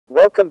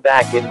Welcome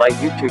back in my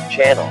YouTube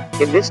channel.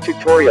 In this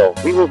tutorial,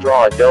 we will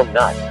draw a dome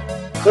nut.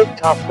 Click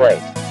top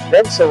plate.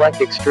 Then select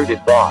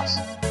extruded boss.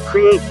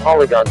 Create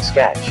polygon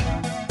sketch.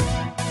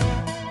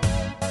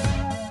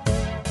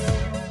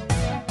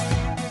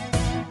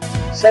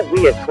 Set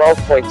V at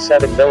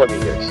 12.7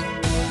 millimeters.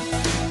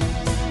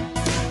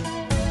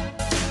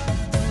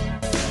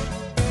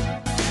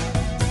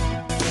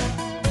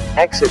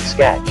 Exit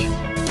sketch.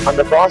 On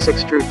the boss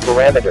extrude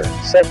parameter,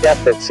 set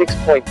depth at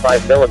 6.5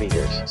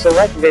 mm.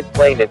 Select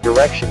mid-plane at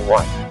direction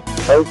 1.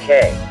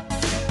 OK.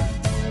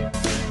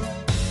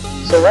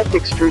 Select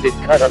extruded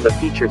cut on the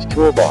features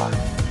toolbar.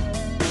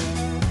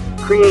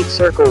 Create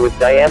circle with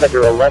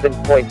diameter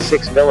 11.6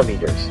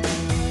 mm.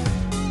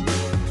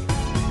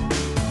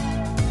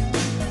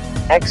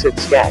 Exit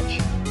sketch.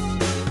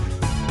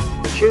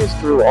 Choose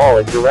through all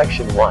at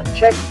direction 1.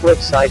 Check flip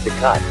side to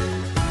cut.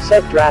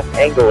 Set draft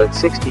angle at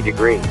 60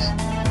 degrees.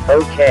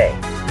 OK.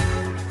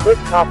 Click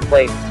top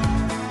plane.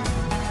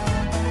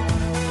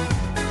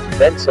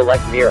 Then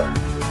select mirror.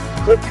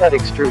 Click cut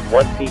extrude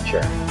one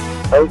feature.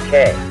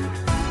 OK.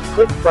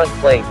 Click front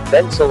plane,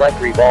 then select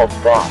revolved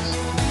boss.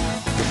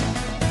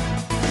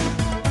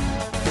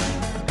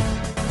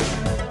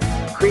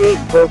 Create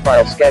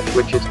profile sketch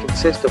which is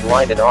consist of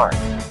line and arc.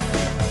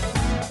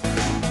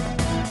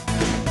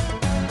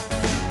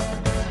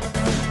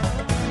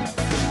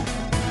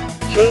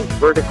 Change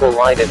vertical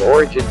line and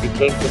origin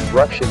became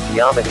construction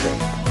geometry.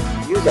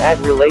 Use add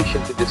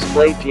relation to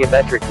display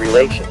geometric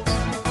relations.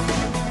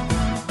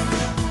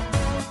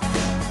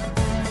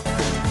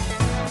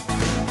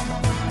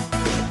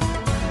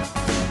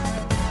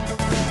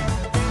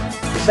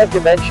 Set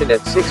dimension at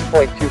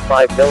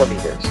 6.25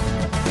 millimeters.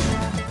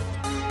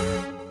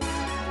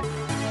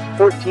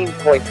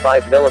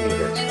 14.5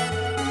 millimeters.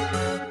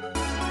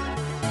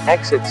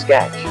 Exit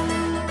sketch.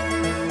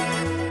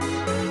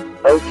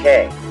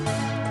 OK.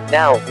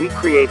 Now, we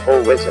create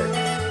hole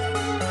wizard.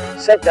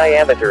 Set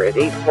diameter at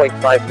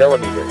 8.5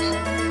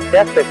 millimeters.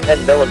 Depth at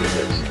 10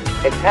 millimeters.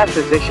 And path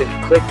position,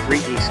 click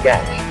 3D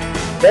sketch.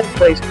 Then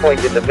place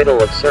point in the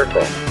middle of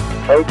circle.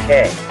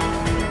 OK.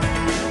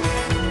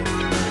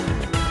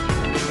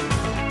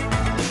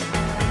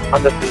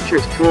 On the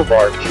features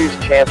toolbar, choose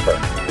chamfer.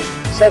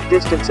 Set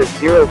distance at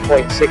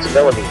 0.6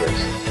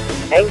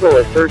 millimeters. Angle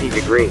at 30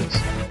 degrees.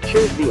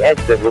 Choose the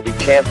edge that will be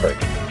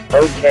chamfered.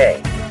 OK.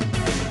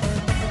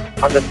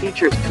 On the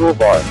features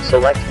toolbar,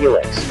 select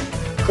helix.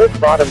 Click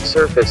bottom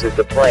surface as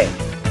the plane.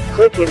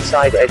 Click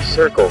inside edge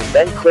circle,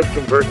 then click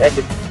convert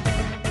edge.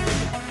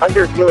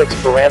 Under helix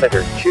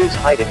parameter, choose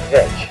height and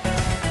pitch.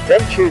 Then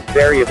choose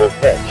variable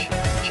pitch.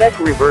 Check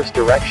reverse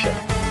direction.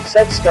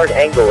 Set start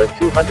angle at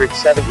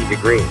 270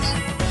 degrees.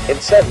 And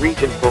set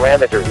region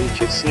parameter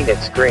each as seen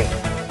at screen.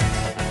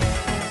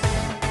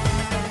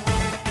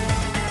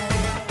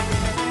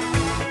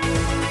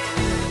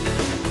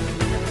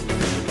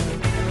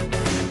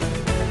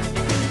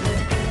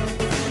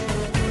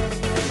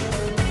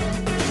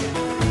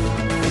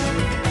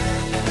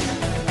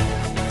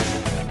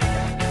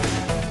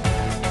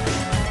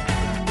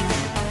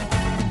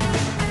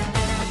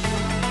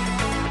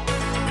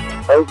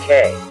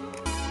 OK.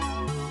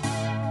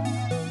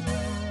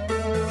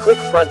 Click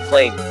front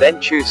plane, then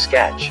choose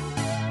sketch.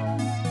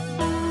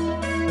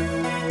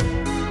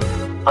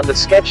 On the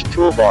sketch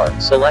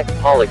toolbar, select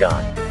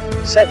polygon.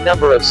 Set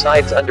number of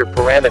sides under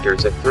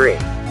parameters at 3.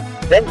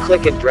 Then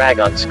click and drag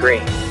on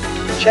screen.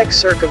 Check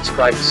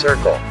circumscribed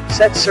circle.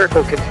 Set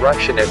circle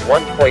construction at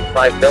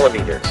 1.5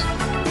 millimeters.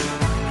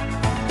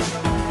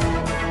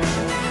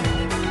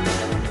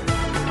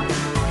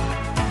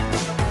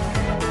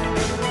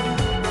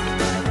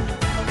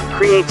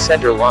 Create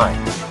center line.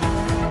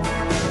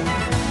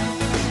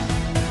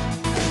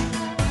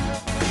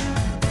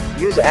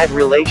 Use add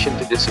relation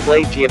to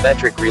display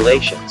geometric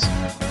relations.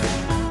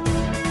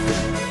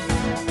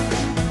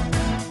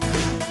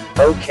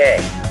 OK.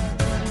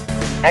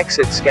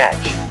 Exit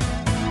sketch.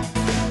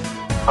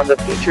 On the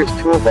features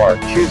toolbar,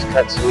 choose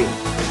cut sweep.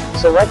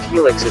 Select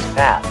helix as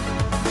path.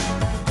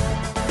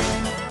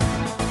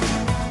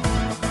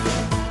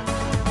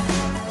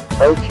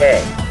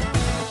 OK.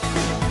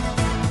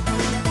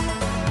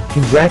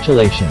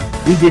 Congratulations,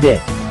 we did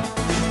it!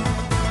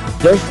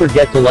 Don't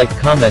forget to like,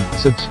 comment,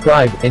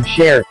 subscribe, and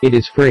share, it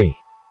is free.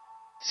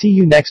 See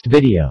you next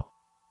video.